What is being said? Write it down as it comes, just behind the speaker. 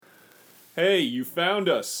Hey, you found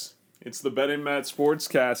us. It's the Ben and Matt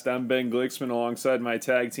Sportscast. I'm Ben Glicksman alongside my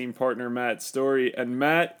tag team partner Matt Story. And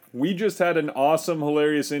Matt, we just had an awesome,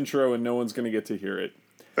 hilarious intro and no one's going to get to hear it.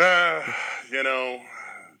 You know,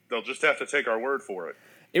 they'll just have to take our word for it.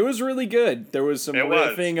 It was really good. There was some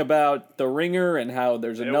riffing about the ringer and how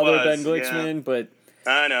there's another Ben Glicksman, but...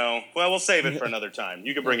 I know. Well, we'll save it for another time.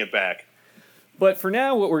 You can bring it back. But for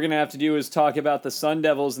now, what we're going to have to do is talk about the Sun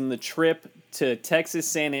Devils and the trip to Texas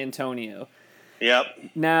San Antonio. Yep.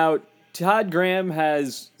 Now, Todd Graham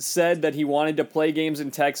has said that he wanted to play games in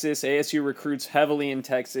Texas. ASU recruits heavily in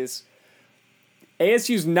Texas.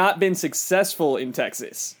 ASU's not been successful in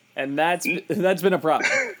Texas, and that's been a problem.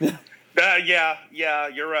 Yeah,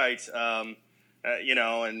 you're right.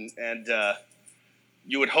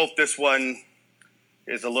 You would hope this one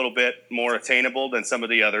is a little bit more attainable than some of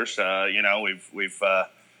the others.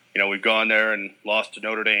 We've gone there and lost to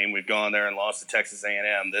Notre Dame. We've gone there and lost to Texas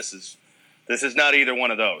A&M. This is not either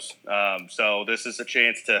one of those. So this is a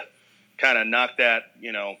chance to kind of knock that,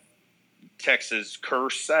 Texas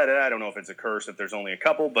curse. I don't know if it's a curse if there's only a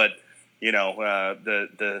couple, but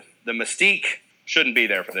the mystique shouldn't be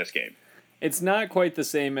there for this game. It's not quite the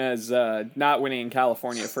same as not winning in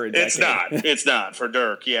California for a decade. It's not for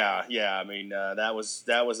Dirk. Yeah. I mean, that was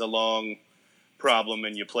a long problem,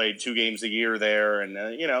 and you played 2 games a year there, and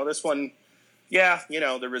this one,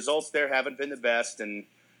 the results there haven't been the best, and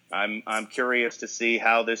I'm curious to see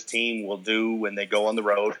how this team will do when they go on the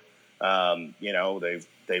road.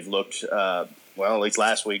 They've looked at least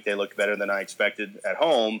last week they looked better than I expected at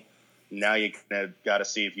home. Now you got to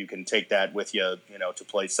see if you can take that with you, to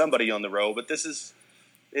play somebody on the road. But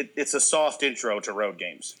it's a soft intro to road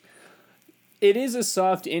games. It is a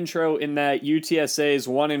soft intro in that UTSA is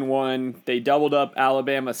 1-1. They doubled up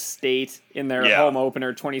Alabama State in their home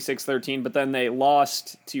opener, 26-13, but then they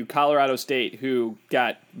lost to Colorado State, who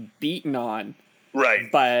got beaten on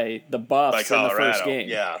by the Buffs in the first game.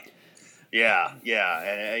 Yeah.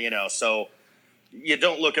 And, so you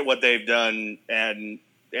don't look at what they've done and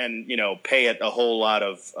pay it a whole lot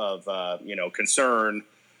of concern.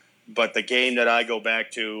 But the game that I go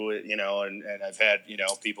back to, and I've had,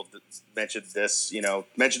 people mention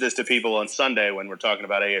this to people on Sunday when we're talking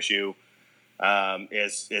about ASU,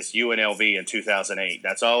 is UNLV in 2008.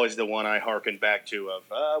 That's always the one I hearken back to of,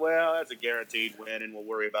 that's a guaranteed win, and we'll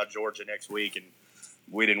worry about Georgia next week. And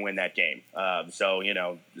we didn't win that game. So,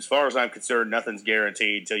 as far as I'm concerned, nothing's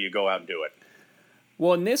guaranteed until you go out and do it.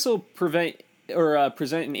 Well, and this will present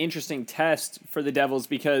an interesting test for the Devils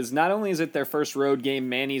because not only is it their first road game,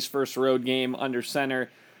 Manny's first road game under center,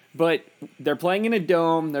 but they're playing in a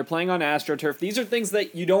dome, they're playing on AstroTurf. These are things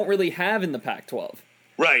that you don't really have in the Pac-12.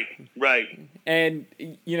 Right. And,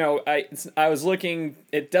 I was looking,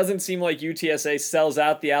 it doesn't seem like UTSA sells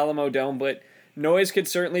out the Alamo Dome, but noise could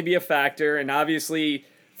certainly be a factor, and obviously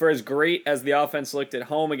for as great as the offense looked at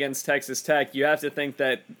home against Texas Tech, you have to think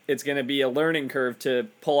that it's going to be a learning curve to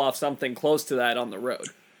pull off something close to that on the road.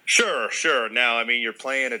 Sure. Now, I mean, you're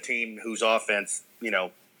playing a team whose offense,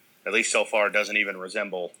 at least so far, doesn't even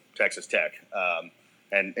resemble Texas Tech,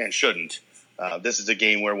 and shouldn't. This is a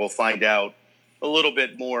game where we'll find out a little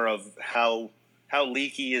bit more of how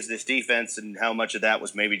leaky is this defense and how much of that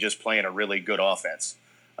was maybe just playing a really good offense.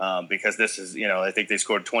 Because this is, I think they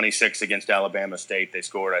scored 26 against Alabama State. They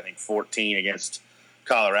scored, I think, 14 against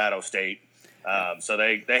Colorado State. So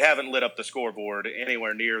they haven't lit up the scoreboard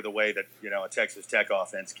anywhere near the way that, a Texas Tech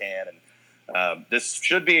offense can. And this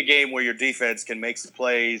should be a game where your defense can make some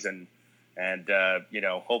plays and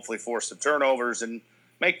hopefully force some turnovers and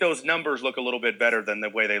make those numbers look a little bit better than the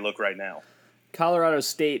way they look right now. Colorado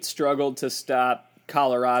State struggled to stop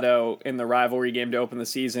Colorado in the rivalry game to open the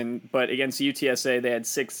season, but against UTSA, they had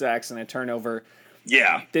 6 sacks and a turnover.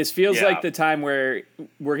 Yeah. This feels like the time where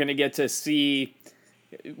we're going to get to see.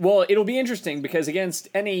 Well, it'll be interesting because against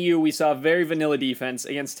NAU, we saw very vanilla defense.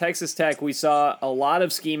 Against Texas Tech, we saw a lot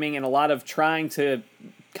of scheming and a lot of trying to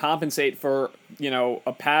compensate for,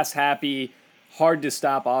 a pass-happy,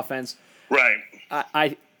 hard-to-stop offense. Right.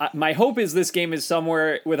 My hope is this game is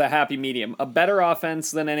somewhere with a happy medium. A better offense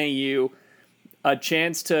than NAU, a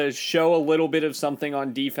chance to show a little bit of something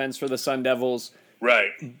on defense for the Sun Devils. Right.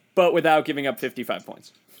 But without giving up 55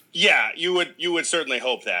 points. Yeah, you would certainly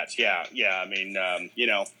hope that. Yeah. I mean,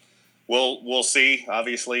 we'll see,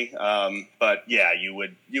 obviously. But yeah, you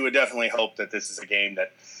would definitely hope that this is a game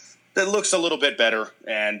that looks a little bit better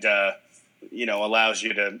and allows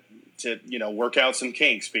you to work out some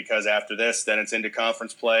kinks, because after this, then it's into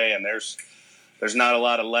conference play, and there's not a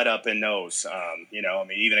lot of let up in those.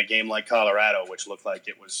 Even a game like Colorado, which looked like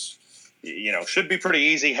it was, should be pretty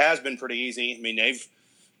easy, has been pretty easy. I mean,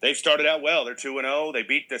 they've started out well. They're 2-0. They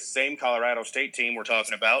beat the same Colorado State team we're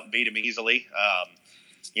talking about, beat them easily.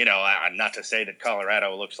 Not to say that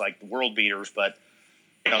Colorado looks like the world beaters, but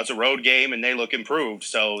it's a road game and they look improved.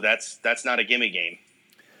 So that's not a gimme game.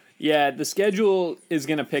 Yeah, the schedule is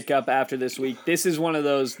going to pick up after this week. This is one of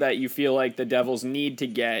those that you feel like the Devils need to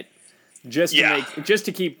get just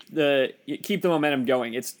to keep the momentum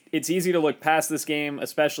going. It's easy to look past this game,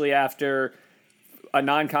 especially after a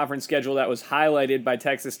non-conference schedule that was highlighted by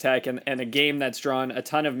Texas Tech and a game that's drawn a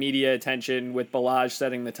ton of media attention with Balazs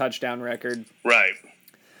setting the touchdown record. Right.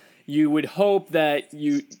 You would hope that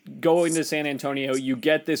you go into San Antonio, you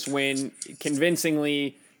get this win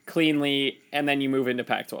convincingly, cleanly, and then you move into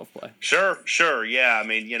Pac-12 play. Sure. Yeah, I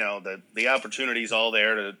mean, the opportunity's all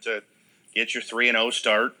there to get your 3-0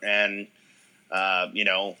 start, and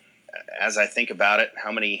as I think about it,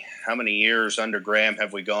 how many years under Graham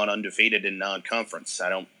have we gone undefeated in non-conference? I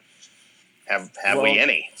don't have we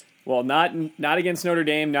any. Well, not against Notre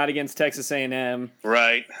Dame, not against Texas A&M.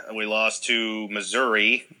 Right. We lost to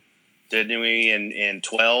Missouri, didn't we, in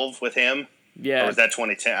 12 with him? Yeah. Or was that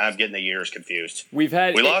 2010? I'm getting the years confused. We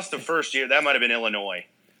lost the first year. That might have been Illinois.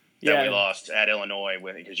 We lost at Illinois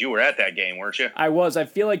because you were at that game, weren't you? I was. I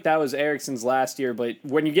feel like that was Erickson's last year, but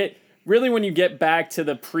when you get back to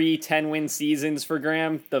the pre-10-win seasons for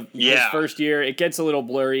Graham, his first year, it gets a little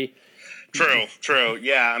blurry. True.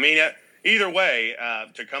 Yeah, I mean, either way,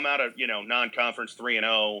 to come out of non-conference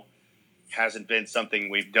 3-0 hasn't been something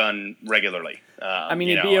we've done regularly.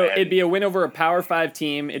 It'd be a win over a Power 5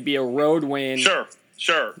 team. It'd be a road win.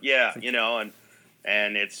 Sure. Yeah,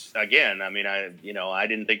 and it's, again, I mean, I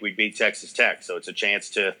didn't think we'd beat Texas Tech, so it's a chance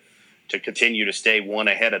to continue to stay one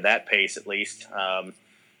ahead of that pace at least,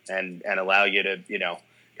 and allow you to,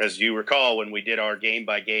 because you recall when we did our game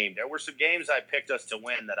by game, there were some games I picked us to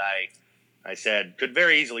win that I said could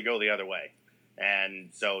very easily go the other way. And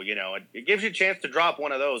so, it gives you a chance to drop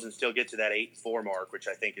one of those and still get to that 8-4 mark, which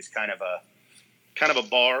I think is kind of a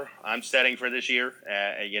bar I'm setting for this year,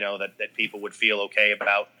 that people would feel okay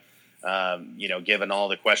about. Given all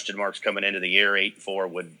the question marks coming into the year, 8-4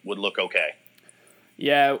 would look okay.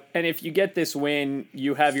 Yeah, and if you get this win,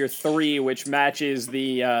 you have your 3, which matches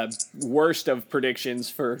the worst of predictions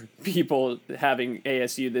for people having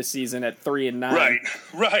ASU this season at 3-9.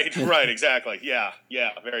 Right, exactly. Yeah,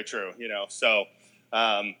 very true. So,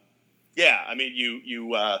 I mean,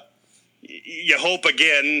 you hope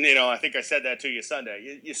again. I think I said that to you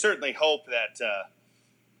Sunday. You certainly hope that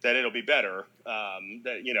it'll be better.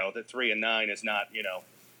 That 3-9 is not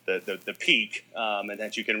the peak, and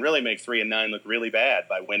that you can really make 3-9 look really bad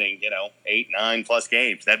by winning 8-9 plus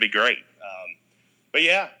games. That'd be great. But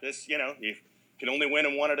yeah, this you can only win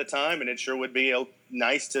them one at a time, and it sure would be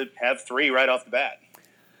nice to have 3 right off the bat.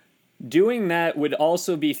 Doing that would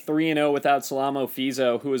also be 3-0 without Salamo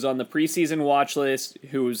Fizo, who was on the preseason watch list,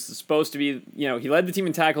 who was supposed to be, he led the team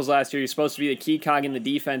in tackles last year. He's supposed to be the key cog in the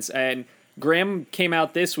defense, and Graham came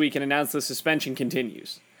out this week and announced the suspension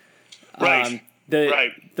continues. Right.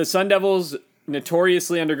 The Sun Devils,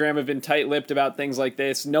 notoriously under Graham, have been tight-lipped about things like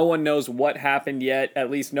this. No one knows what happened yet. At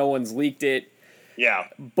least no one's leaked it. Yeah.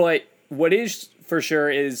 But what is for sure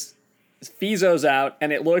is Fizo's out,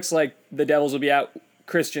 and it looks like the Devils will be out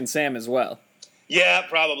Christian Sam as well. Yeah,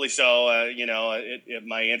 probably so.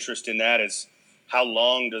 My interest in that is how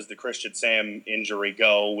long does the Christian Sam injury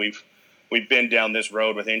go? We've been down this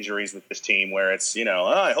road with injuries with this team where it's,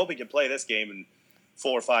 I hope he can play this game, and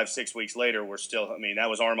 4, 5, 6 weeks later, we're still, that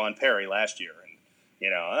was Armand Perry last year. And,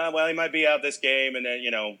 he might be out this game. And then,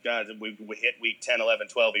 we hit week 10, 11,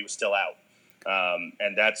 12, he was still out.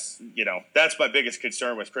 And that's my biggest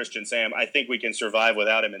concern with Christian Sam. I think we can survive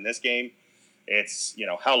without him in this game. It's,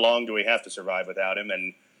 how long do we have to survive without him?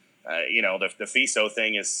 And, the FISO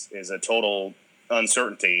thing is a total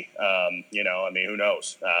uncertainty. Who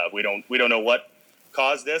knows? We don't know what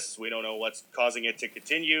caused this. We don't know what's causing it to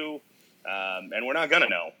continue. And we're not going to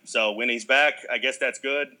know. So when he's back, I guess that's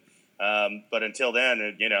good. But until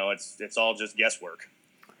then, it's all just guesswork.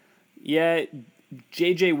 Yeah,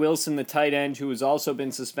 J.J. Wilson, the tight end, who has also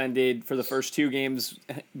been suspended for the first 2 games,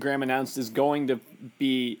 Graham announced is going to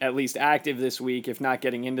be at least active this week, if not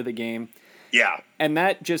getting into the game. Yeah. And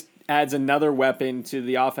that just adds another weapon to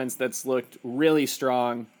the offense that's looked really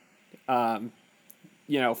strong,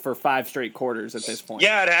 for 5 straight quarters at this point.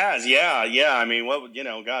 Yeah, it has. Yeah. I mean, it was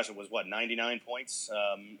 99 points,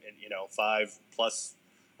 5 plus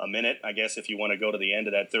a minute, I guess, if you want to go to the end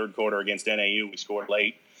of that third quarter against NAU, we scored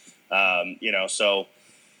late. It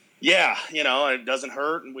doesn't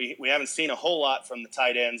hurt. And we haven't seen a whole lot from the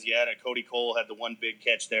tight ends yet. Cody Cole had the one big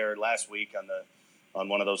catch there last week on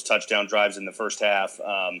one of those touchdown drives in the first half.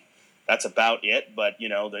 that's about it. But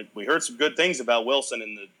we heard some good things about Wilson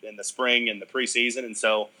in the spring and the preseason, and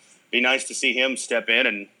so be nice to see him step in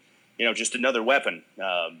and just another weapon.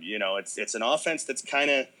 It's an offense that's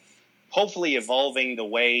kind of hopefully evolving the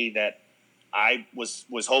way that I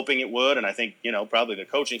was hoping it would, and I think probably the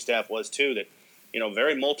coaching staff was too. That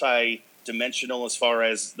very multi-dimensional as far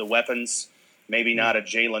as the weapons. Maybe not a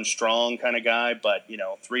Jalen Strong kind of guy, but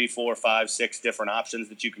 3, 4, 5, 6 different options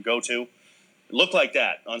that you can go to. Look like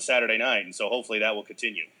that on Saturday night, and so hopefully that will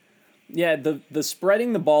continue. Yeah, the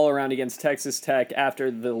spreading the ball around against Texas Tech after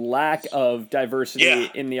the lack of diversity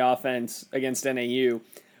in the offense against NAU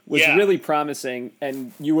was really promising,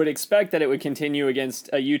 and you would expect that it would continue against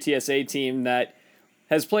a UTSA team that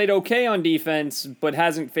has played okay on defense, but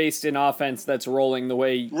hasn't faced an offense that's rolling the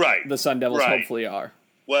way the Sun Devils hopefully are.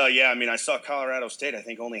 Well, yeah, I mean, I saw Colorado State, I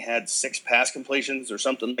think, only had 6 pass completions or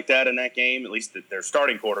something like that in that game. At least their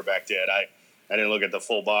starting quarterback did. I didn't look at the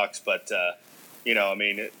full box, but,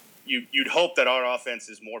 you'd hope that our offense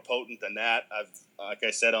is more potent than that. Like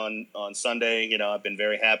I said on Sunday, I've been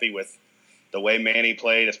very happy with the way Manny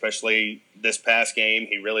played, especially this past game.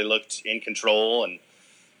 He really looked in control, and,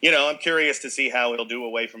 I'm curious to see how he'll do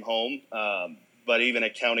away from home. But even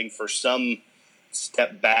accounting for some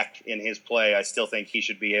step back in his play, I still think he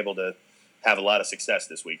should be able to have a lot of success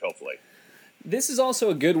this week, hopefully. This is also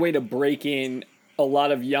a good way to break in a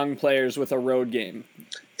lot of young players with a road game.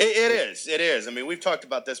 It is. I mean, we've talked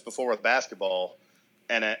about this before with basketball,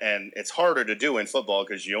 and it's harder to do in football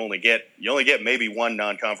because you only get maybe one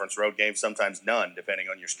non-conference road game, sometimes none, depending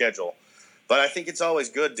on your schedule. But I think it's always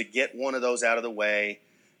good to get one of those out of the way.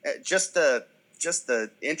 Just the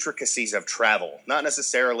intricacies of travel, not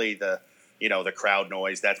necessarily the crowd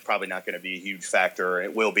noise. That's probably not going to be a huge factor.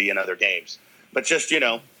 It will be in other games. But just,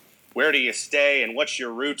 where do you stay and what's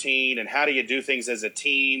your routine and how do you do things as a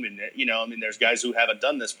team? And, there's guys who haven't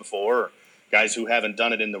done this before, or guys who haven't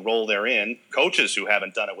done it in the role they're in, coaches who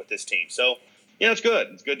haven't done it with this team. So, it's good.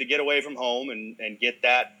 It's good to get away from home and get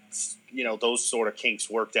that, those sort of kinks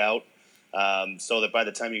worked out so that by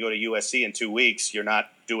the time you go to USC in 2 weeks, you're not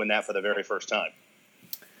doing that for the very first time.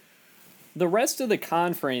 The rest of the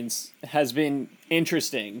conference has been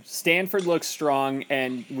interesting. Stanford looks strong,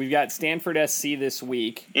 and we've got Stanford SC this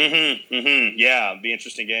week. Yeah, it'll be an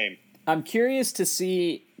interesting game. I'm curious to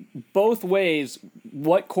see both ways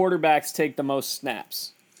what quarterbacks take the most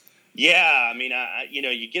snaps. Yeah, I mean,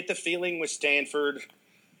 you get the feeling with Stanford,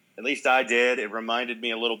 at least I did, it reminded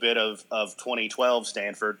me a little bit of 2012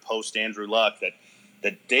 Stanford post Andrew Luck,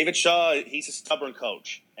 that David Shaw, he's a stubborn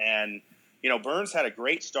coach, and Burns had a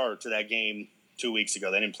great start to that game 2 weeks ago.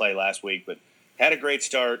 They didn't play last week, but had a great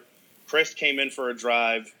start. Chris came in for a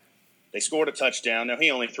drive. They scored a touchdown. Now, he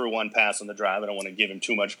only threw one pass on the drive. I don't want to give him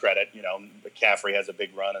too much credit. McCaffrey has a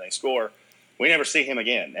big run, and they score. We never see him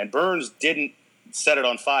again. And Burns didn't set it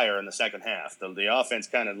on fire in the second half. The offense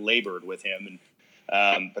kind of labored with him.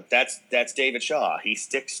 But that's David Shaw. He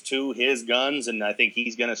sticks to his guns, and I think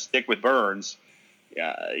he's going to stick with Burns.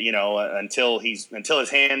 Until his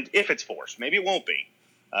hand, if it's forced, maybe it won't be,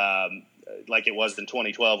 like it was in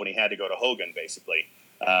 2012 when he had to go to Hogan, basically.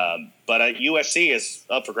 But USC is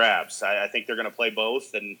up for grabs. I think they're going to play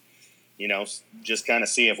both, and just kind of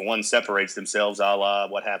see if one separates themselves, a la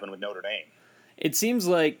what happened with Notre Dame. It seems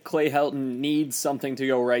like Clay Helton needs something to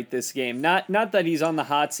go right this game. Not that he's on the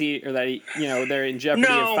hot seat or that they're in jeopardy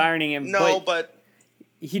of firing him. But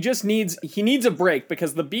he just needs a break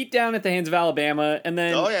because the beatdown at the hands of Alabama and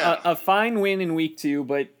then a fine win in week 2,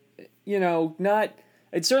 but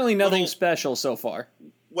it's certainly nothing special so far.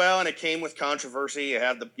 Well, and it came with controversy. You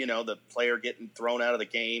had the player getting thrown out of the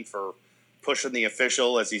game for pushing the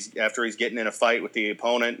official after he's getting in a fight with the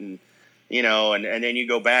opponent, and and then you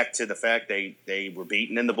go back to the fact they were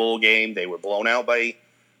beaten in the bowl game. They were blown out by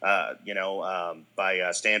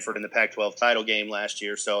Stanford in the Pac-12 title game last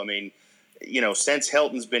year. So I mean, since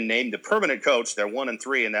Helton's been named the permanent coach, they're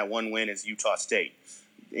 1-3, and that one win is Utah State.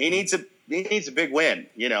 He needs a big win.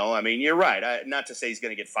 I mean, you're right. Not to say he's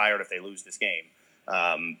going to get fired if they lose this game,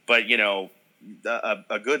 but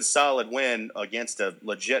a good solid win against a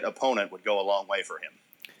legit opponent would go a long way for him.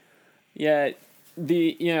 Yeah,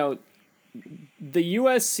 the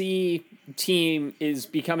USC team is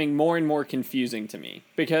becoming more and more confusing to me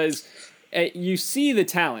because you see the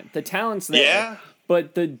talent. The talent's there. Yeah.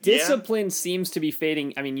 But the discipline seems to be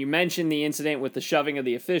fading. I mean, you mentioned the incident with the shoving of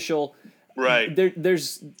the official. Right.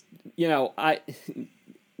 There's,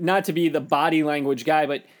 not to be the body language guy,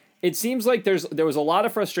 but it seems like there was a lot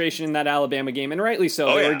of frustration in that Alabama game, and rightly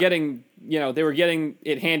so. They were getting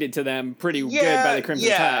it handed to them pretty good by the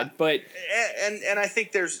Crimson Tide. But and I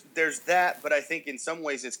think there's that, but I think in some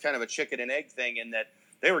ways it's kind of a chicken and egg thing in that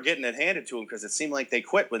they were getting it handed to them because it seemed like they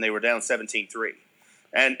quit when they were down 17-3.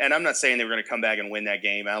 And I'm not saying they were going to come back and win that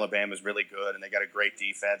game. Alabama's really good, and they got a great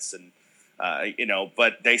defense, and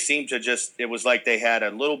but they seemed to just – it was like they had a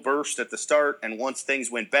little burst at the start, and once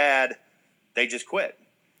things went bad, they just quit.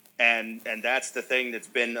 And that's the thing that's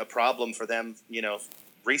been a problem for them,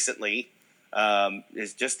 recently,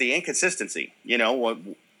 is just the inconsistency.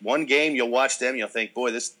 One game you'll watch them, you'll think,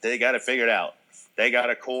 boy, they got it figured out. They got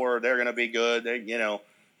a core. They're going to be good.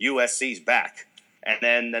 USC's back. And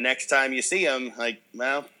then the next time you see them, like,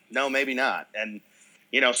 well, no, maybe not. And,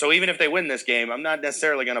 so even if they win this game, I'm not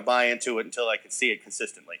necessarily going to buy into it until I can see it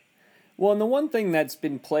consistently. Well, and the one thing that's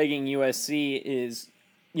been plaguing USC is,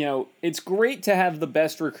 it's great to have the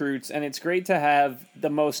best recruits and it's great to have the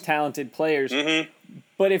most talented players. Mm-hmm.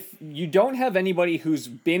 But if you don't have anybody who's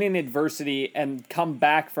been in adversity and come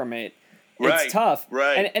back from it, it's tough.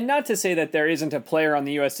 Right. And not to say that there isn't a player on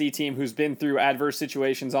the USC team who's been through adverse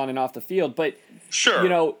situations on and off the field, but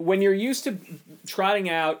sure. When you're used to trotting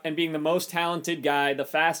out and being the most talented guy, the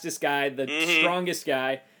fastest guy, the strongest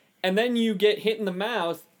guy, and then you get hit in the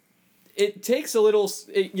mouth, it takes a little,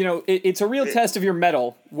 it's a real test of your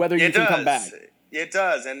mettle, whether you can come back. It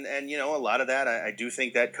does. And a lot of that, I do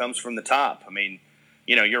think that comes from the top. I mean,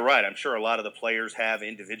 you're right. I'm sure a lot of the players have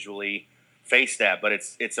individually faced that, but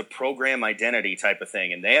it's a program identity type of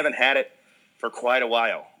thing, and they haven't had it for quite a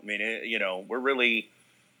while. I mean,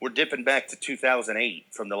 we're dipping back to 2008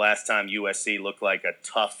 from the last time USC looked like a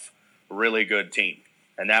tough, really good team,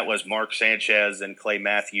 and that was Mark Sanchez and Clay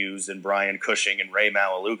Matthews and Brian Cushing and Ray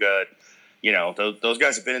Maualuga. Those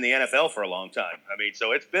guys have been in the NFL for a long time. I mean,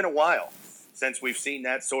 so it's been a while since we've seen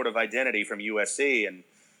that sort of identity from USC, and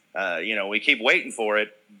we keep waiting for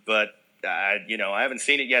it, but I haven't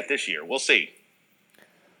seen it yet this year. We'll see.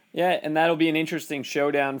 Yeah, and that'll be an interesting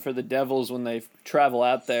showdown for the Devils when they travel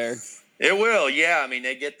out there. It will, yeah. I mean,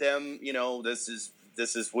 they get them. This is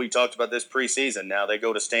we talked about this preseason. Now they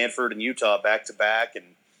go to Stanford and Utah back to back, and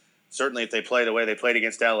certainly if they play the way they played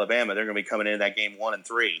against Alabama, they're going to be coming into that game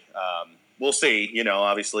 1-3. We'll see.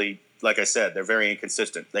 Obviously, like I said, they're very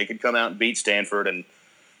inconsistent. They could come out and beat Stanford, and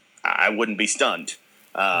I wouldn't be stunned.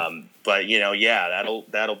 But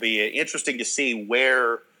that'll be interesting to see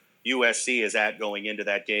where USC is at going into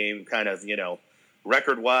that game, kind of,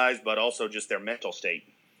 record wise, but also just their mental state.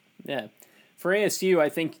 Yeah. For ASU, I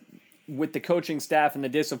think with the coaching staff and the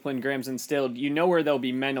discipline Graham's instilled, where they'll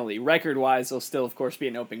be mentally. Record wise, they'll still, of course, be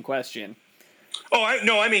an open question. Oh,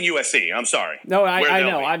 I mean USC. I'm sorry. No, I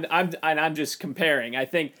know. I'm just comparing. I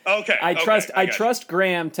think. Okay. I trust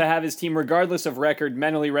Graham to have his team, regardless of record,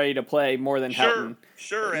 mentally ready to play more than Helton.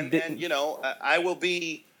 Sure. And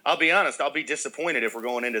I'll be honest. I'll be disappointed if we're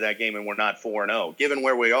going into that game and we're not 4-0, given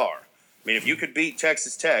where we are. I mean, if you could beat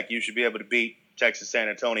Texas Tech, you should be able to beat Texas San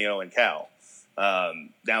Antonio and Cal.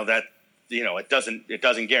 Now that it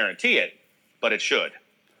doesn't guarantee it, but it should.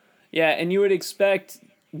 Yeah, and you would expect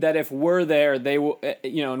that if we're there, they will,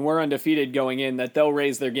 and we're undefeated going in, that they'll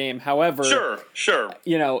raise their game. However, sure.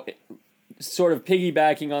 Sort of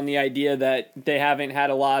piggybacking on the idea that they haven't had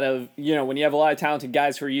a lot of, when you have a lot of talented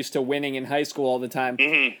guys who are used to winning in high school all the time,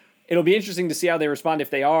 it'll be interesting to see how they respond if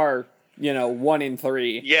they are,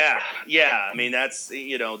 1-3. Yeah. I mean, that's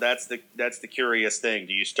the curious thing.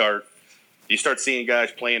 Do you start seeing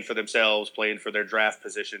guys playing for themselves, playing for their draft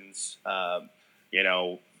positions,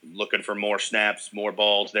 looking for more snaps, more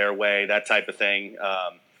balls their way, that type of thing.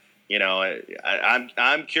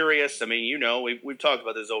 I'm curious. I mean, we've talked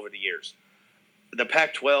about this over the years. The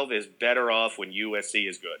Pac-12 is better off when USC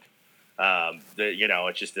is good.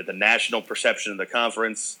 It's just that the national perception of the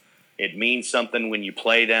conference, it means something when you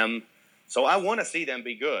play them. So I want to see them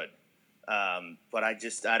be good. But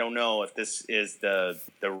I don't know if this is the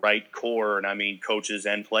right core, and I mean coaches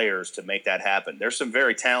and players, to make that happen. There's some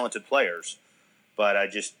very talented players. But I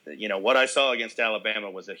just, what I saw against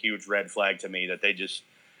Alabama was a huge red flag to me that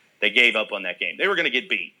they gave up on that game. They were going to get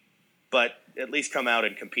beat, but at least come out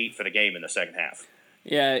and compete for the game in the second half.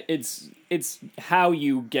 Yeah, it's how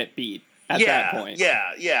you get beat at that point.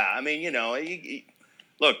 Yeah. I mean,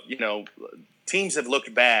 look, teams have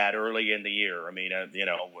looked bad early in the year. I mean,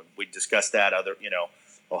 we discussed that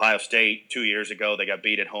Ohio State 2 years ago, they got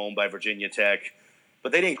beat at home by Virginia Tech,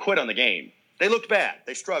 but they didn't quit on the game. They looked bad.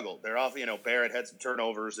 They struggled. They're off, Barrett had some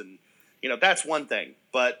turnovers, and, that's one thing.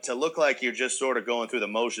 But to look like you're just sort of going through the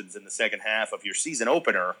motions in the second half of your season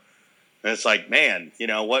opener, and it's like, man,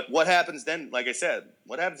 what happens then? Like I said,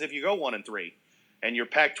 what happens if you go 1-3 and your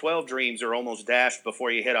Pac-12 dreams are almost dashed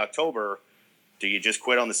before you hit October? Do you just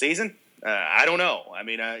quit on the season? I don't know. I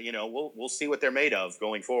mean, we'll see what they're made of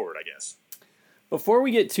going forward, I guess. Before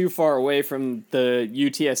we get too far away from the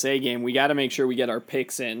UTSA game, we got to make sure we get our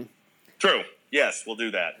picks in. True. Yes, we'll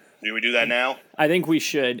do that. Do we do that now? I think we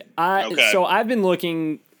should. Okay. So I've been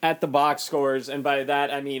looking at the box scores, and by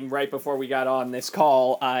that I mean right before we got on this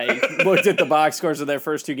call, I looked at the box scores of their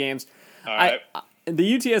first two games. All right.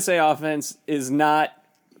 The UTSA offense is not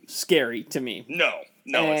scary to me. No,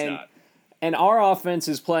 it's not. And our offense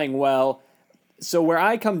is playing well. So where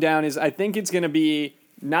I come down is I think it's going to be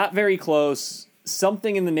not very close,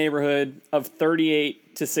 something in the neighborhood of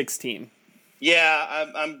 38-16. Yeah,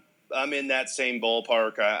 I'm in that same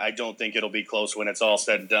ballpark. I don't think it'll be close when it's all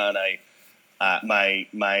said and done. I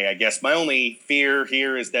guess my only fear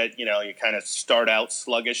here is that you kind of start out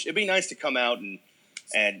sluggish. It'd be nice to come out and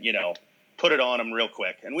put it on them real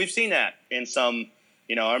quick, and we've seen that in some.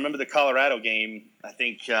 I remember the Colorado game. I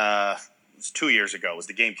think it was 2 years ago. It was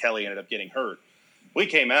the game Kelly ended up getting hurt. We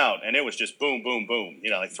came out and it was just boom, boom, boom.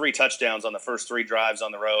 Like 3 touchdowns on the first 3 drives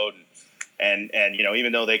on the road, and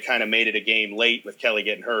even though they kind of made it a game late with Kelly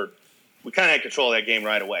getting hurt, we kind of had control of that game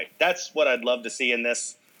right away. That's what I'd love to see in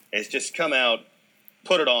this. Is just come out,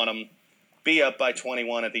 put it on them, be up by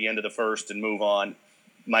 21 at the end of the first, and move on.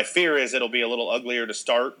 My fear is it'll be a little uglier to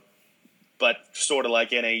start, but sort of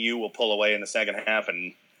like NAU will pull away in the second half,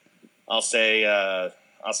 and I'll say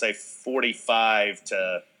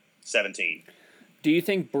 45-17. Do you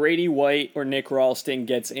think Brady White or Nick Ralston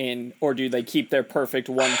gets in, or do they keep their perfect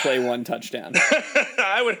one play, one touchdown?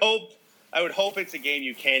 I would hope it's a game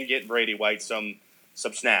you can get Brady White some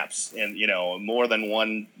snaps and more than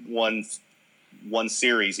one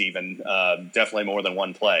series, even definitely more than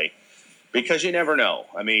one play, because you never know.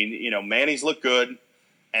 I mean, Manny's looked good,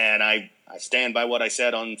 and I stand by what I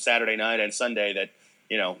said on Saturday night and Sunday that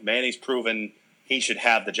Manny's proven he should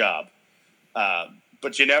have the job,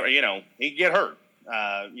 but you never he'd get hurt,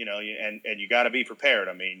 and you got to be prepared.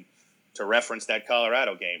 I mean, to reference that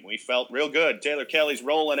Colorado game, we felt real good. Taylor Kelly's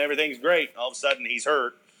rolling, everything's great. All of a sudden, he's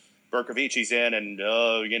hurt. Berkovici's in, and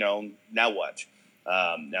now what?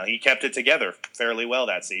 Now he kept it together fairly well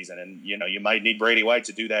that season, and you might need Brady White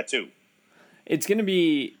to do that too. It's going to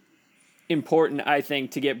be important, I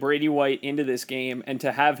think, to get Brady White into this game and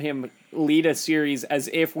to have him lead a series as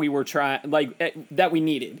if we were trying that we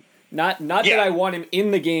needed. Not that I want him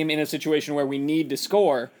in the game in a situation where we need to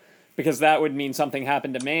score, because that would mean something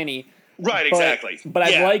happened to Manny. Right, exactly. But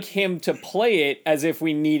I'd like him to play it as if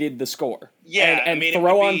we needed the score. Yeah, and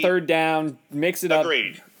throw on third down, mix it up.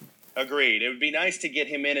 Agreed. It would be nice to get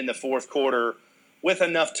him in the fourth quarter with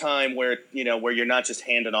enough time where you're not just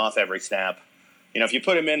handing off every snap. If you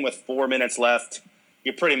put him in with 4 minutes left,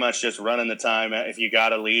 you're pretty much just running the time. If you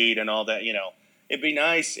got a lead and all that, it'd be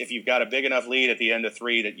nice if you've got a big enough lead at the end of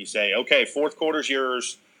 3 that you say, okay, fourth quarter's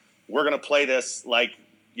yours. We're going to play this like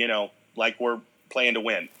we're playing to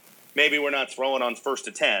win. Maybe we're not throwing on 1st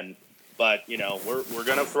to 10, but we're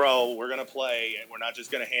going to throw, we're going to play, and we're not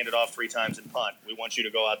just going to hand it off 3 times and punt. We want you to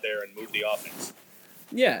go out there and move the offense.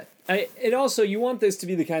 Yeah, and also you want this to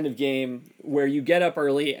be the kind of game where you get up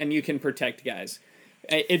early and you can protect guys.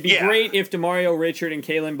 It'd be great if Demario Richard and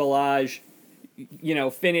Kalen Ballage,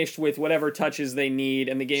 finished with whatever touches they need,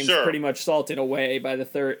 and the game's pretty much salted away by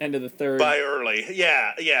the end of the third. By early,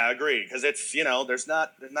 yeah, agreed. Because it's there's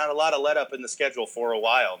not a lot of let up in the schedule for a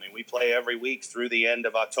while. I mean, we play every week through the end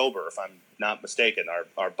of October, if I'm not mistaken.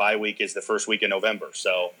 Our bye week is the first week in November,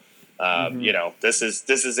 so this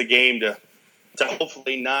is a game to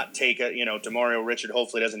hopefully not take a Demario Richard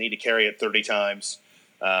hopefully doesn't need to carry it 30 times.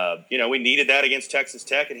 We needed that against Texas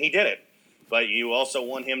Tech, and he did it. But you also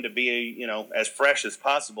want him to be, as fresh as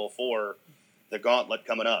possible for the gauntlet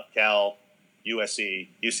coming up. Cal, USC,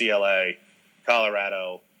 UCLA,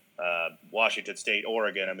 Colorado, Washington State,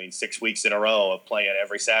 Oregon. I mean, 6 weeks in a row of playing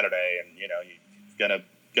every Saturday, and, you're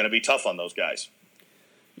gonna be tough on those guys.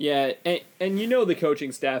 Yeah, and the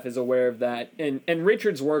coaching staff is aware of that. And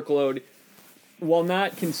Richard's workload, while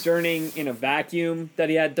not concerning in a vacuum that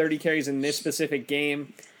he had 30 carries in this specific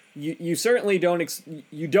game, you certainly don't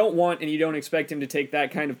want and you don't expect him to take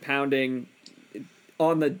that kind of pounding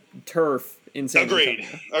on the turf in San Antonio.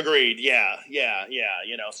 Agreed. Yeah.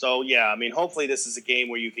 So I mean, hopefully this is a game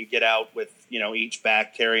where you can get out with each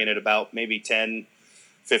back carrying it about maybe 10,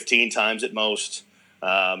 15 times at most.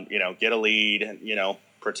 Get a lead and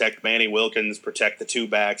protect Manny Wilkins, protect the 2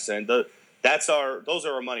 backs, and those are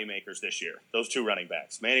our money makers this year. Those 2 running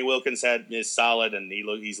backs. Manny Wilkins is solid and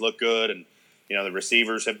he's looked good, and the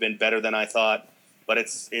receivers have been better than I thought, but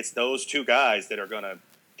it's those 2 guys that are going to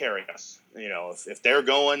carry us. If they're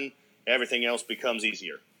going, everything else becomes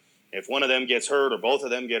easier. If one of them gets hurt or both of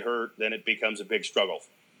them get hurt, then it becomes a big struggle.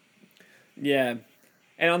 Yeah.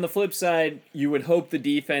 And on the flip side, you would hope the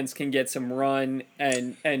defense can get some run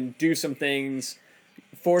and do some things,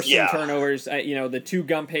 force some Yeah. turnovers. The 2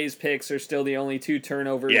 Gump Hayes picks are still the only 2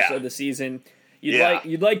 turnovers Yeah. of the season. Yeah.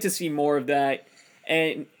 You'd like to see more of that.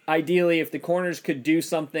 And ideally, if the corners could do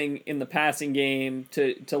something in the passing game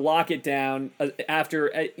to lock it down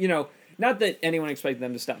after, not that anyone expected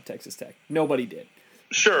them to stop Texas Tech. Nobody did.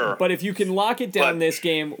 Sure. But if you can lock it down this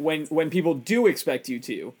game when people do expect you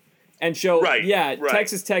to, and show, Right.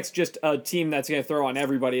 Texas Tech's just a team that's going to throw on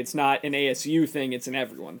everybody. It's not an ASU thing. It's an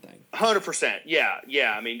everyone thing. 100%.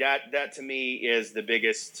 Yeah. I mean, that to me is the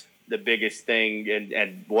biggest thing,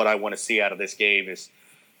 and what I want to see out of this game is,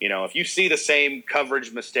 if you see the same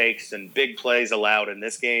coverage mistakes and big plays allowed in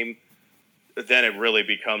this game, then it really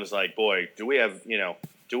becomes like, boy, do we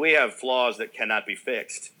have flaws that cannot be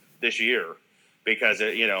fixed this year? Because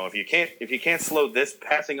if you can't slow this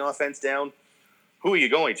passing offense down, who are you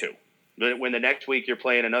going to? When the next week you're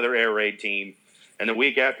playing another air raid team, and the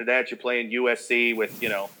week after that you're playing USC with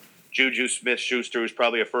Juju Smith-Schuster, who's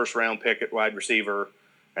probably a first-round pick at wide receiver,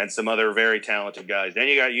 and some other very talented guys. Then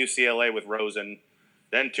you got UCLA with Rosen.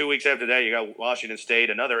 Then 2 weeks after that, you got Washington State,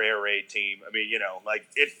 another air raid team. I mean,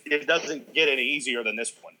 it doesn't get any easier than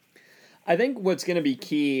this one. I think what's going to be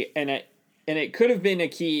key, and it could have been a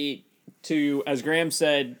key to, as Graham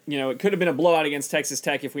said, it could have been a blowout against Texas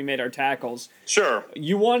Tech if we made our tackles. Sure.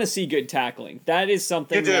 You want to see good tackling. That is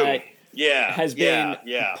something that has been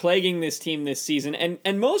plaguing this team this season.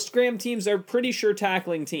 And most Graham teams are pretty sure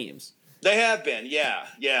tackling teams. They have been, yeah.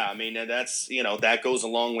 I mean, that's that goes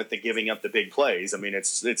along with the giving up the big plays. I mean,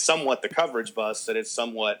 it's somewhat the coverage bust, and it's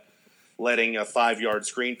somewhat letting a 5-yard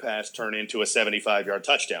screen pass turn into a 75-yard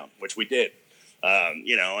touchdown, which we did. And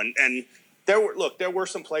there were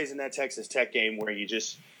some plays in that Texas Tech game where you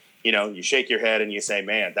just you shake your head and you say,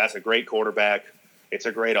 man, that's a great quarterback. It's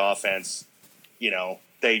a great offense.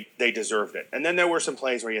 They deserved it. And then there were some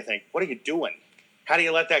plays where you think, what are you doing? How do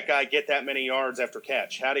you let that guy get that many yards after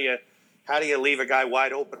catch? How do you leave a guy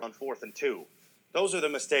wide open on 4th and 2? Those are the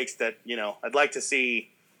mistakes that, I'd like to see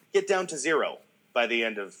get down to 0 by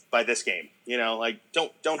this game.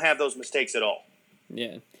 Don't have those mistakes at all.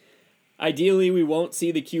 Yeah. Ideally, we won't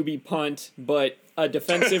see the QB punt, but a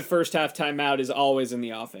defensive first half timeout is always in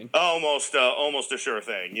the offing. Almost a sure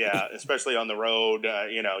thing. Yeah, especially on the road. I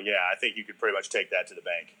think you could pretty much take that to the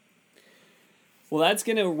bank. Well, that's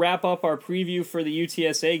going to wrap up our preview for the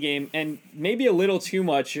UTSA game, and maybe a little too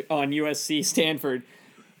much on USC Stanford.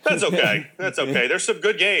 That's okay. There's some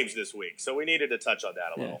good games this week, so we needed to touch on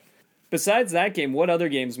that a little. Besides that game, what other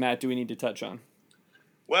games, Matt, do we need to touch on?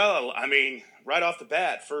 Well, I mean, right off the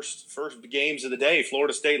bat, first games of the day,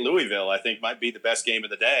 Florida State, Louisville, I think might be the best game of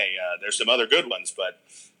the day. There's some other good ones, but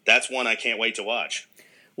that's one I can't wait to watch.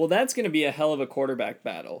 Well, that's going to be a hell of a quarterback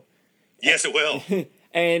battle. Yes, it will.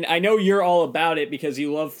 And I know you're all about it because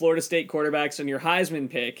you love Florida State quarterbacks and your Heisman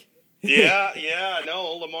pick. Yeah.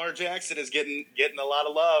 No, Lamar Jackson is getting a lot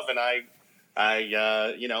of love, and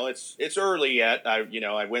it's early yet.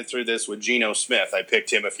 I went through this with Geno Smith. I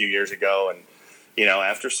picked him a few years ago, and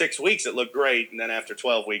after 6 weeks it looked great, and then after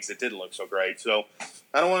 12 weeks it didn't look so great. So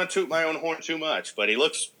I don't want to toot my own horn too much, but he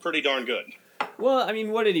looks pretty darn good. Well, I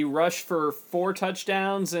mean, what did he rush for 4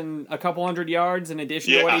 touchdowns and a couple hundred yards in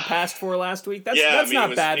addition to what he passed for last week? That's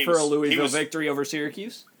not bad for a Louisville victory over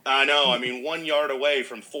Syracuse. I know. I mean, 1 yard away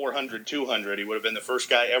from 400, 200, he would have been the first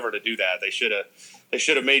guy ever to do that. They should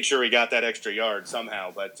have made sure he got that extra yard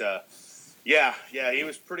somehow. But he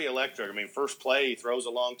was pretty electric. I mean, first play he throws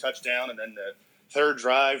a long touchdown, and then the third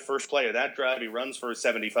drive, first play of that drive, he runs for a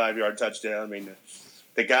 75-yard touchdown. I mean,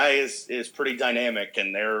 the guy is pretty dynamic,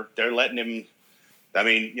 and they're letting him. I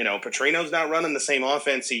mean, Petrino's not running the same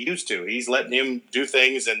offense he used to. He's letting him do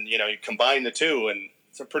things, and you combine the two, and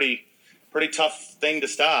it's a pretty tough thing to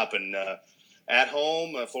stop. And at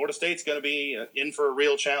home, Florida State's going to be in for a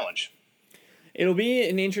real challenge. It'll be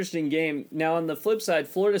an interesting game. Now, on the flip side,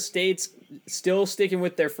 Florida State's still sticking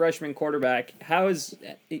with their freshman quarterback.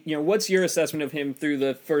 What's your assessment of him through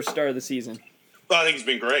the first start of the season? Well, I think he's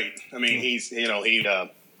been great. I mean, he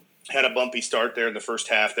had a bumpy start there in the first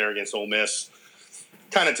half there against Ole Miss.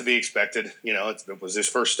 Kind of to be expected. It was his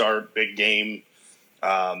first start, big game.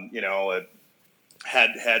 Had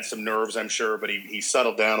some nerves, I'm sure, but he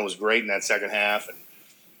settled down and was great in that second half. And,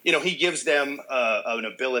 he gives them an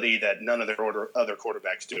ability that none of their other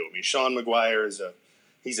quarterbacks do. I mean, Sean McGuire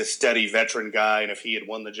he's a steady veteran guy, and if he had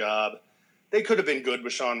won the job, they could have been good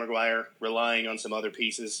with Sean McGuire, relying on some other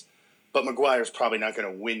pieces. But McGuire's probably not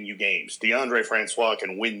going to win you games. DeAndre Francois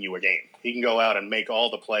can win you a game. He can go out and make all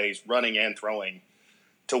the plays, running and throwing,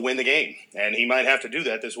 to win the game, and he might have to do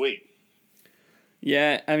that this week.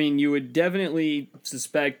 Yeah, I mean, you would definitely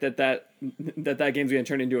suspect that game's going to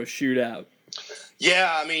turn into a shootout.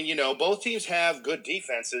 Yeah, I mean, both teams have good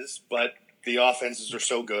defenses, but the offenses are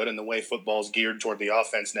so good, and the way football's geared toward the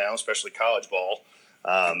offense now, especially college ball,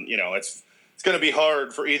 it's going to be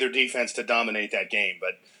hard for either defense to dominate that game.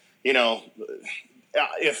 But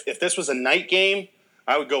if this was a night game,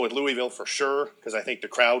 I would go with Louisville for sure because I think the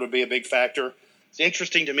crowd would be a big factor. It's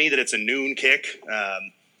interesting to me that it's a noon kick.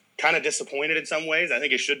 Kind of disappointed in some ways. I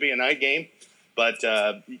think it should be a night game, but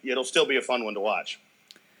it'll still be a fun one to watch.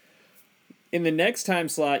 In the next time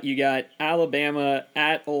slot, you got Alabama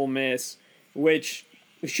at Ole Miss, which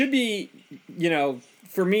should be,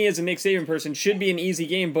 for me as a Nick Saban person, should be an easy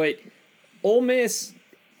game. But Ole Miss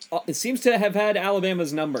it seems to have had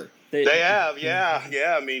Alabama's number. They have,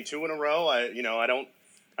 yeah. I mean, 2 in a row. I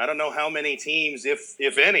don't know how many teams,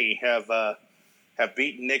 if any, have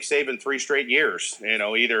beaten Nick Saban 3 straight years.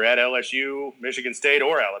 Either at LSU, Michigan State,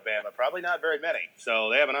 or Alabama. Probably not very many. So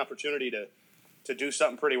they have an opportunity to do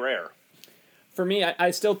something pretty rare. For me,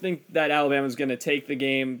 I still think that Alabama's going to take the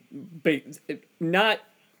game, but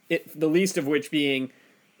the least of which being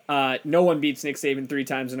no one beats Nick Saban 3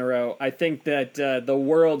 times in a row. I think that the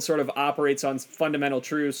world sort of operates on fundamental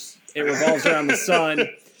truths. It revolves around the sun.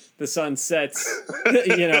 The sun sets,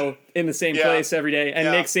 in the same place every day, and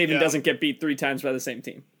Nick Saban doesn't get beat 3 times by the same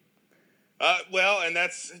team. Well, and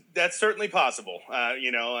that's certainly possible.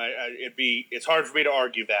 It's hard for me to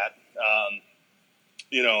argue that.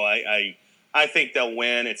 I think they'll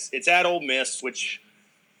win. It's at Ole Miss, which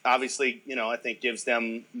obviously, I think gives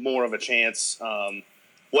them more of a chance.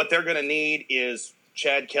 What they're going to need is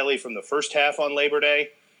Chad Kelly from the first half on Labor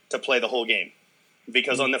Day to play the whole game.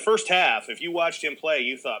 Because on the first half, if you watched him play,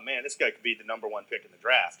 you thought, man, this guy could be the number 1 pick in the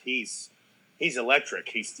draft. He's electric.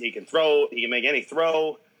 He can throw. He can make any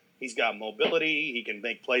throw. He's got mobility. He can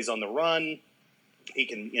make plays on the run. He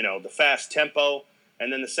can, the fast tempo.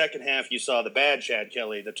 And then the second half, you saw the bad Chad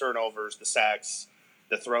Kelly, the turnovers, the sacks,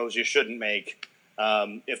 the throws you shouldn't make.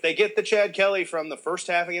 If they get the Chad Kelly from the first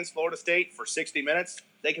half against Florida State for 60 minutes,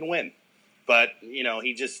 they can win. But,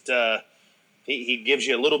 he just he gives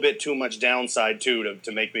you a little bit too much downside, too,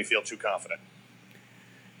 to make me feel too confident.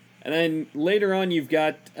 And then later on, you've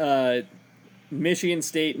got Michigan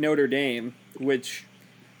State, Notre Dame, which,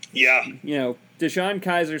 DeShone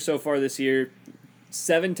Kizer so far this year,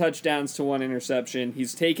 7 touchdowns to 1 interception.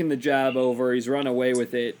 He's taken the job over. He's run away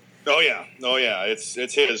with it. Oh yeah. It's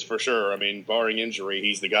his for sure. I mean, barring injury,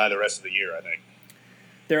 he's the guy the rest of the year, I think.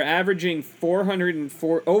 They're averaging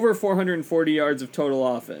over 440 yards of total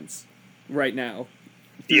offense right now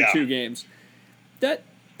through 2 games.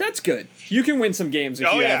 That's good. You can win some games if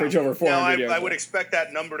you average over 400 yards. I would expect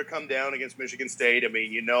that number to come down against Michigan State. I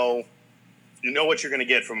mean, you know what you're going to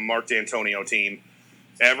get from a Mark D'Antonio team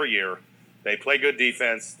every year. They play good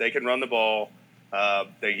defense. They can run the ball.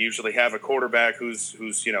 They usually have a quarterback who's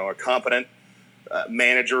a competent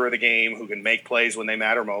manager of the game who can make plays when they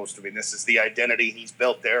matter most. I mean, this is the identity he's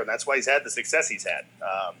built there, and that's why he's had the success he's had.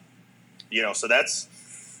 So that's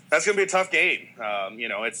going to be a tough game.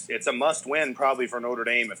 It's a must-win probably for Notre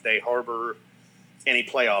Dame if they harbor any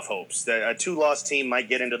playoff hopes. A 2-loss team might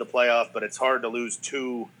get into the playoff, but it's hard to lose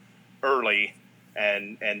 2 early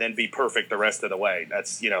and then be perfect the rest of the way.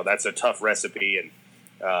 That's a tough recipe, and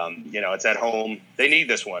it's at home. They need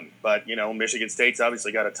this one, but Michigan State's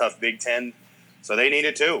obviously got a tough Big Ten, so they need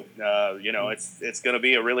it too. It's going to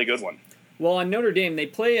be a really good one. Well, on Notre Dame, they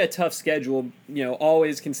play a tough schedule.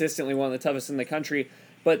 Always consistently one of the toughest in the country.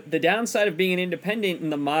 But the downside of being an independent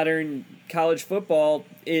in the modern college football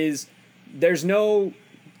is there's no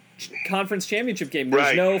conference championship game.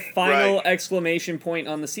 There's no final exclamation point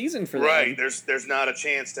on the season for them. Right. There's not a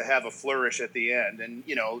chance to have a flourish at the end. And,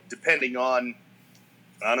 depending on,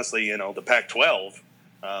 honestly, the Pac-12,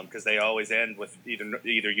 because they always end with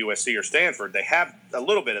either USC or Stanford, they have a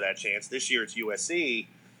little bit of that chance. This year it's USC,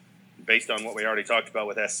 based on what we already talked about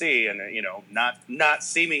with SC, and, not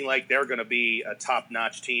seeming like they're going to be a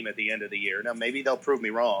top-notch team at the end of the year. Now, maybe they'll prove me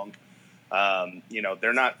wrong.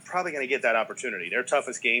 They're not probably going to get that opportunity. Their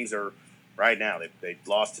toughest games are right now. They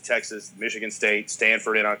lost to Texas, Michigan State,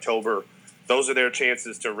 Stanford in October. Those are their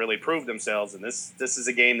chances to really prove themselves, and this is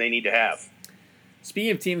a game they need to have.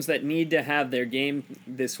 Speaking of teams that need to have their game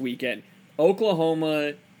this weekend,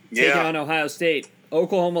 Oklahoma taking on Ohio State.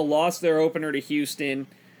 Oklahoma lost their opener to Houston.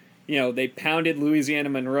 They pounded Louisiana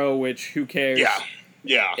Monroe, which who cares?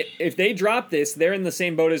 Yeah. If they drop this, they're in the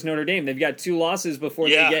same boat as Notre Dame. They've got 2 losses before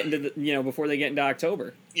they get into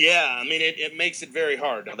October. Yeah, I mean it makes it very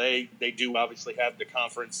hard. Now, they do obviously have the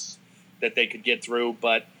conference that they could get through,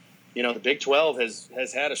 but the Big 12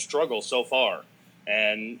 has had a struggle so far,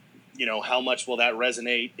 and how much will that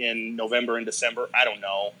resonate in November and December? I don't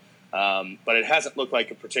know. But it hasn't looked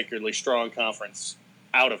like a particularly strong conference,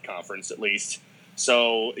 out of conference at least.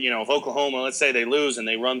 So, if Oklahoma, let's say they lose and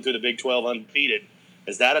they run through the Big 12 undefeated,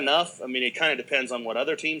 is that enough? I mean, it kind of depends on what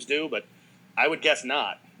other teams do, but I would guess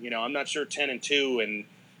not. I'm not sure 10-2 and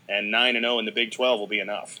 9-0 in the Big 12 will be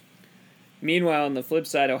enough. Meanwhile, on the flip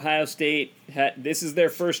side, Ohio State, this is their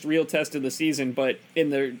first real test of the season, but in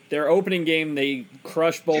their opening game, they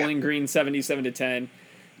crushed Bowling Green 77-10.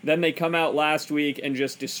 Then they come out last week and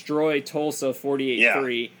just destroy Tulsa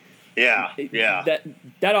 48-3. Yeah.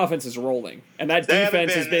 That offense is rolling, and that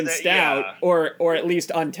defense has been stout or at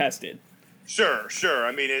least untested. Sure.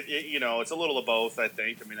 I mean, it's a little of both, I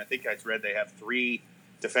think. I mean, I think I read they have 3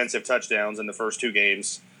 defensive touchdowns in the first 2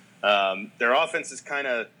 games. Their offense has kind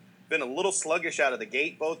of been a little sluggish out of the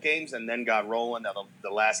gate both games and then got rolling. Now, the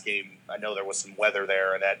last game, I know there was some weather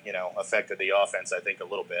there, and that, affected the offense, I think, a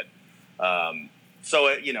little bit. So,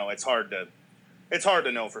 it's hard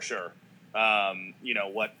to know for sure,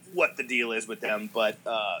 what the deal is with them. But,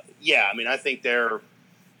 I mean, I think they're,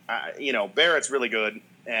 Barrett's really good,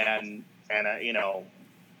 and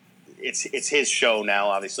it's his show now.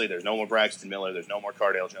 Obviously, there's no more Braxton Miller. There's no more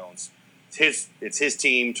Cardale Jones. It's his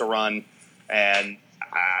team to run, and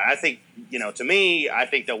I think, to me, I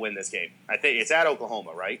think they'll win this game. I think it's at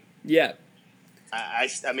Oklahoma, right? Yeah. I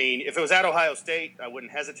mean, if it was at Ohio State, I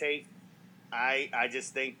wouldn't hesitate. I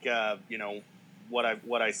just think,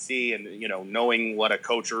 what I see and, knowing what a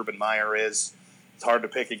coach Urban Meyer is, it's hard to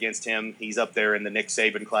pick against him. He's up there in the Nick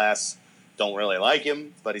Saban class. Don't really like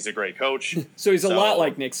him, but he's a great coach. So he's a lot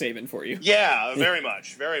like Nick Saban for you. Yeah, very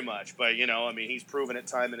much. But, I mean, he's proven it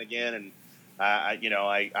time and again. And,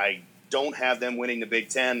 I don't have them winning the Big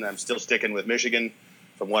Ten. I'm still sticking with Michigan.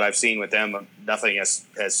 From what I've seen with them, nothing has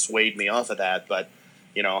swayed me off of that. But,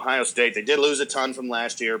 Ohio State, they did lose a ton from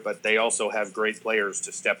last year, but they also have great players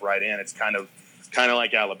to step right in. It's kind of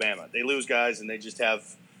like Alabama. They lose guys, and they just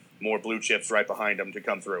have more blue chips right behind them to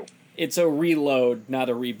come through. It's a reload, not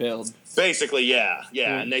a rebuild. Basically, yeah.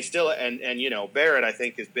 And they still and Barrett, I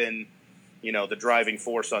think, has been the driving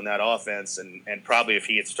force on that offense, and probably if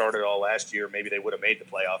he had started all last year, maybe they would have made the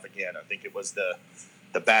playoff again. I think it was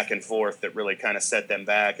the back and forth that really kind of set them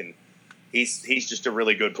back, and he's just a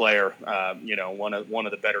really good player. One of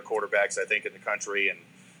the better quarterbacks I think in the country,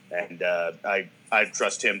 and I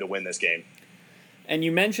trust him to win this game. And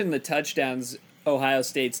you mentioned the touchdowns Ohio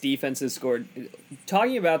State's defense has scored.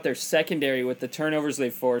 Talking about their secondary with the turnovers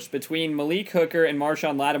they've forced, between Malik Hooker and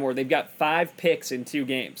Marshawn Lattimore, they've got 5 picks in 2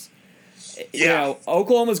 games. Yeah.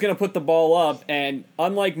 Oklahoma's going to put the ball up, and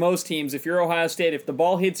unlike most teams, if you're Ohio State, if the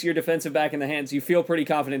ball hits your defensive back in the hands, you feel pretty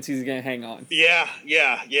confident he's going to hang on. Yeah.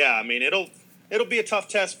 I mean, it'll be a tough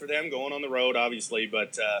test for them going on the road, obviously,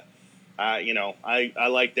 but I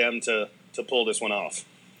like them to pull this one off.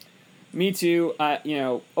 Me too.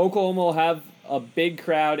 Oklahoma will have a big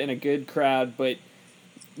crowd and a good crowd, but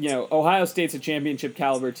Ohio State's a championship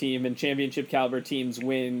caliber team, and championship caliber teams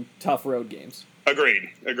win tough road games. Agreed.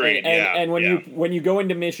 And when you go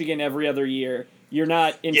into Michigan every other year, you're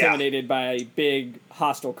not intimidated by big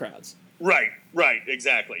hostile crowds. Right,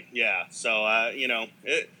 exactly. Yeah. So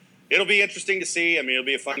it'll be interesting to see. I mean, it'll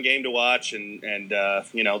be a fun game to watch, and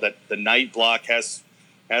that the night block has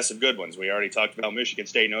some good ones. We already talked about Michigan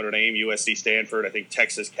State, Notre Dame, USC, Stanford. I think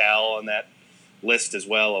Texas, Cal on that list as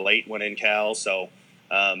well. A late one in Cal. So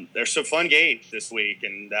there's some fun games this week,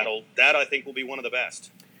 and that I think will be one of the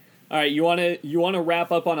best. All right, you want to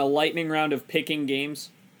wrap up on a lightning round of picking games?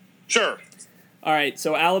 Sure. All right,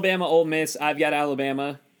 so Alabama, Ole Miss. I've got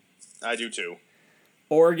Alabama. I do too.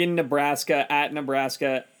 Oregon, Nebraska, at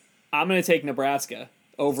Nebraska. I'm going to take Nebraska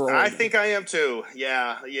over Oregon. I think I am too.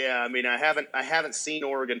 Yeah. I mean, I haven't seen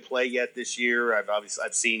Oregon play yet this year.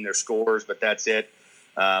 I've seen their scores, but that's it.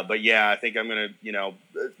 But yeah, I think I'm going to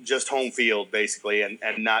just home field basically, and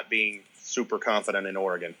not being super confident in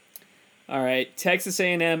Oregon. All right, Texas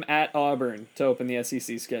A&M at Auburn to open the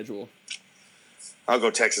SEC schedule. I'll go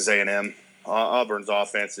Texas A&M. Auburn's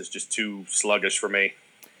offense is just too sluggish for me.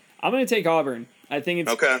 I'm going to take Auburn. I think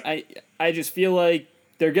it's okay. I just feel like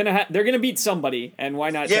they're gonna beat somebody, and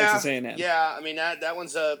why not Texas A&M? Yeah, I mean that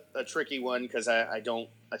one's a tricky one because I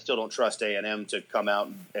still don't trust A&M to come out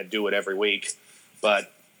and do it every week,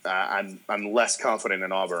 but I'm less confident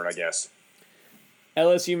in Auburn, I guess.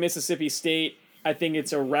 LSU, Mississippi State. I think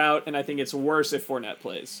it's a rout, and I think it's worse if Fournette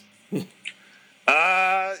plays.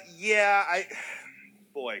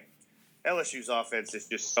 LSU's offense is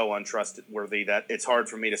just so untrustworthy that it's hard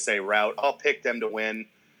for me to say rout. I'll pick them to win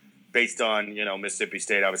based on, Mississippi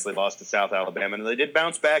State obviously lost to South Alabama, and they did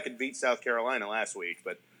bounce back and beat South Carolina last week.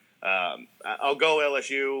 But I'll go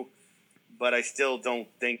LSU. but I still don't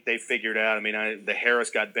think they figured out. I mean, the Harris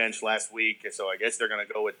got benched last week, so I guess they're going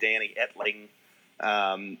to go with Danny Etling.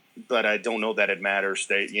 But I don't know that it matters.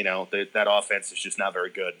 That offense is just not very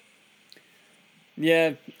good.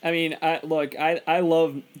 Yeah, I mean, I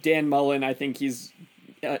love Dan Mullen. I think he's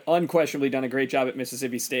unquestionably done a great job at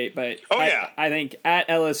Mississippi State. But I think at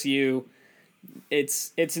LSU,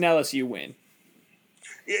 it's an LSU win.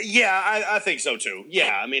 Yeah, I think so too.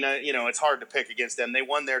 Yeah, I mean, it's hard to pick against them. They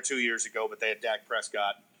won there 2 years ago, but they had Dak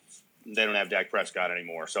Prescott. They don't have Dak Prescott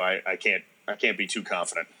anymore, so I can't be too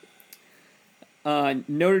confident.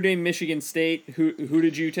 Notre Dame, Michigan State. Who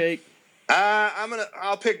did you take?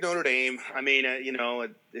 I'll pick Notre Dame. I mean,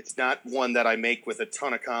 it's not one that I make with a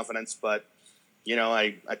ton of confidence, but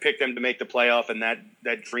I picked them to make the playoff, and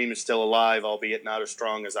that dream is still alive, albeit not as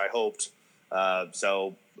strong as I hoped.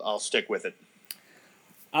 So I'll stick with it.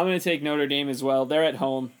 I'm going to take Notre Dame as well. They're at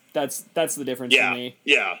home. That's the difference for me.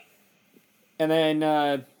 Yeah. And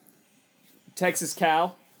then Texas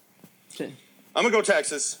Cal. I'm gonna go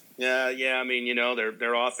Texas. Yeah. I mean,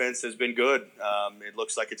 their offense has been good. It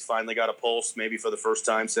looks like it's finally got a pulse, maybe for the first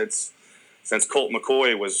time since Colt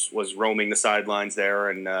McCoy was roaming the sidelines there,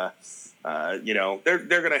 and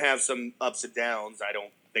they're gonna have some ups and downs. I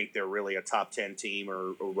don't think they're really a top 10 team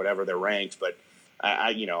or whatever they're ranked, but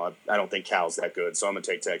I don't think Cal's that good, so I'm gonna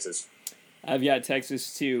take Texas. I've got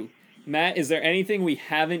Texas too. Matt, is there anything we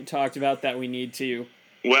haven't talked about that we need to?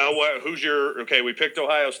 Well, we picked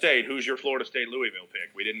Ohio State. Who's your Florida State Louisville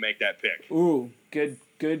pick? We didn't make that pick. Ooh,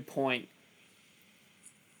 good point.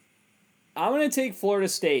 I'm going to take Florida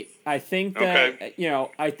State. I think that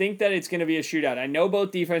it's going to be a shootout. I know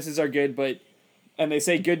both defenses are good, and they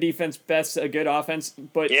say good defense best a good offense,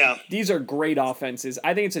 but these are great offenses.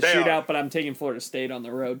 I think it's a shootout, but I'm taking Florida State on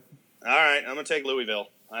the road. All right, I'm going to take Louisville.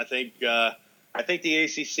 I think the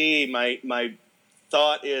ACC. My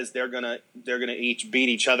thought is they're gonna each beat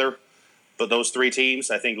each other, but those three teams.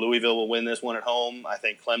 I think Louisville will win this one at home. I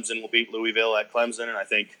think Clemson will beat Louisville at Clemson, and I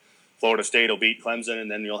think Florida State will beat Clemson, and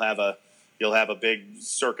then you'll have a big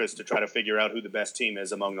circus to try to figure out who the best team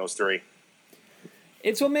is among those three.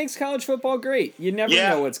 It's what makes college football great. You never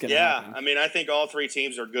know what's going to happen. Yeah, I mean, I think all three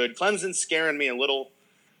teams are good. Clemson's scaring me a little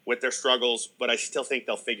with their struggles, but I still think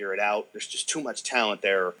they'll figure it out. There's just too much talent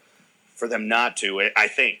there for them not to, I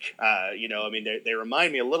think. They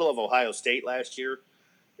remind me a little of Ohio State last year,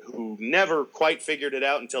 who never quite figured it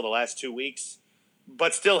out until the last 2 weeks,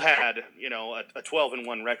 but still had, a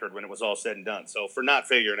 12-1 record when it was all said and done. So for not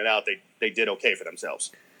figuring it out, they did okay for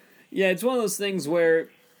themselves. Yeah, it's one of those things where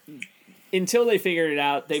until they figure it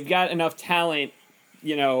out, they've got enough talent,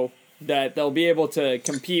 that they'll be able to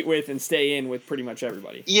compete with and stay in with pretty much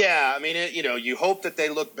everybody. Yeah, I mean, you hope that they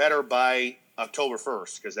look better by October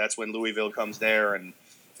 1st, because that's when Louisville comes there, and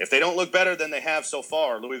if they don't look better than they have so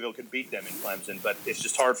far, Louisville could beat them in Clemson, but it's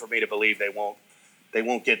just hard for me to believe they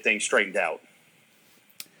won't get things straightened out.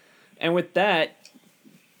 And with that,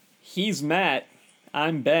 he's Matt,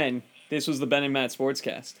 I'm Ben. This was the Ben and Matt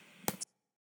Sportscast.